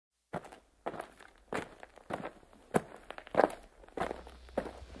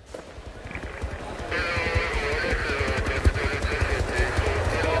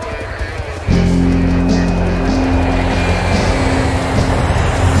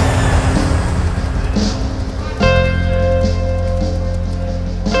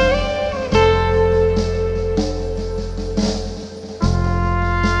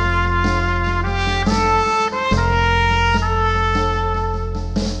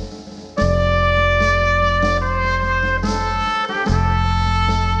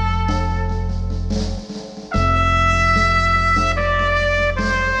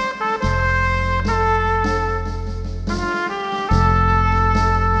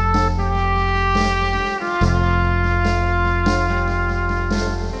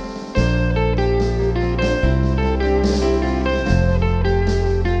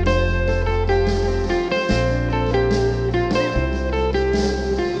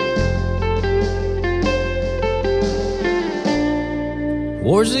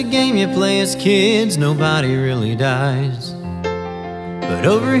War's a game you play as kids, nobody really dies. But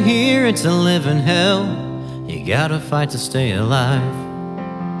over here it's a living hell, you gotta fight to stay alive.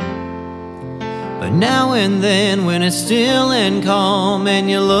 But now and then when it's still and calm and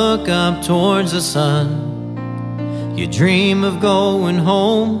you look up towards the sun, you dream of going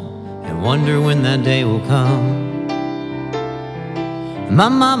home and wonder when that day will come. My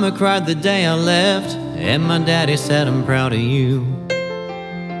mama cried the day I left, and my daddy said, I'm proud of you.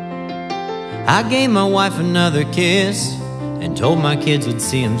 I gave my wife another kiss and told my kids we'd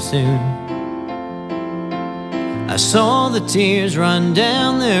see them soon. I saw the tears run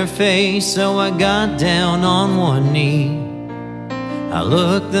down their face, so I got down on one knee. I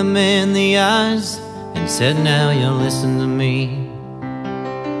looked them in the eyes and said, now you'll listen to me.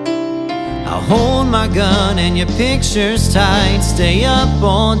 I'll hold my gun and your picture's tight, stay up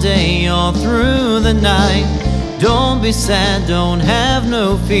all day, all through the night. Don't be sad, don't have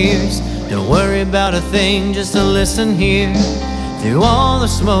no fears, don't worry about a thing, just to listen here. Through all the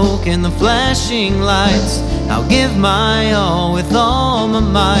smoke and the flashing lights, I'll give my all with all my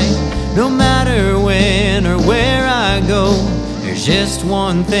might. No matter when or where I go, there's just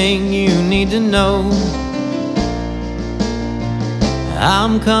one thing you need to know: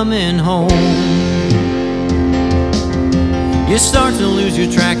 I'm coming home. You start to lose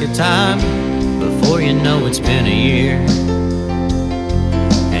your track of time, before you know it's been a year.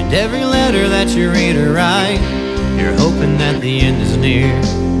 And every letter that you read or write, you're hoping that the end is near.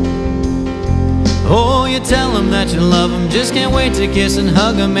 Oh, you tell them that you love them, just can't wait to kiss and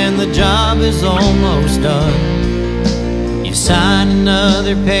hug them, and the job is almost done. You sign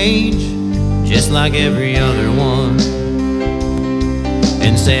another page, just like every other one,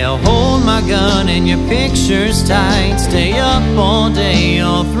 and say, I'll hold my gun and your picture's tight, stay up all day,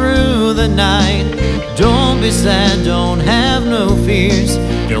 all through the night. Don't be sad, don't have no fears,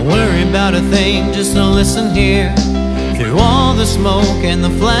 don't worry about a thing, just to listen here. Through all the smoke and the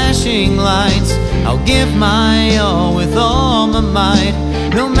flashing lights, I'll give my all with all my might.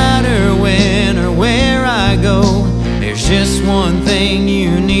 No matter when or where I go, there's just one thing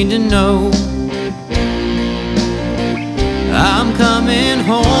you need to know: I'm coming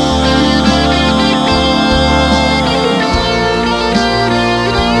home.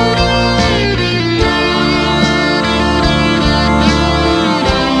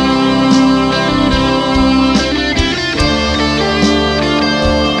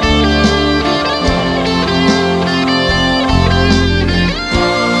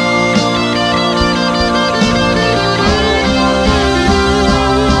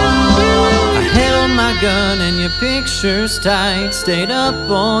 Gun and your picture's tight, stayed up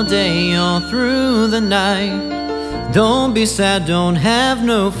all day, all through the night. Don't be sad, don't have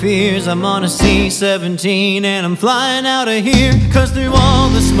no fears, I'm on a C-17 and I'm flying out of here. Cause through all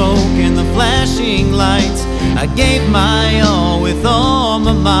the smoke and the flashing lights, I gave my all with all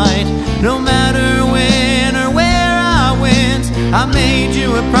my might. No matter when or where I went, I made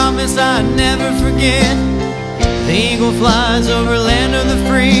you a promise I'd never forget. The eagle flies over land of the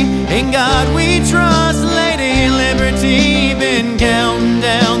free, in God we trust, Lady Liberty. Been counting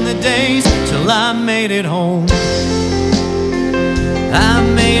down the days till I made it home.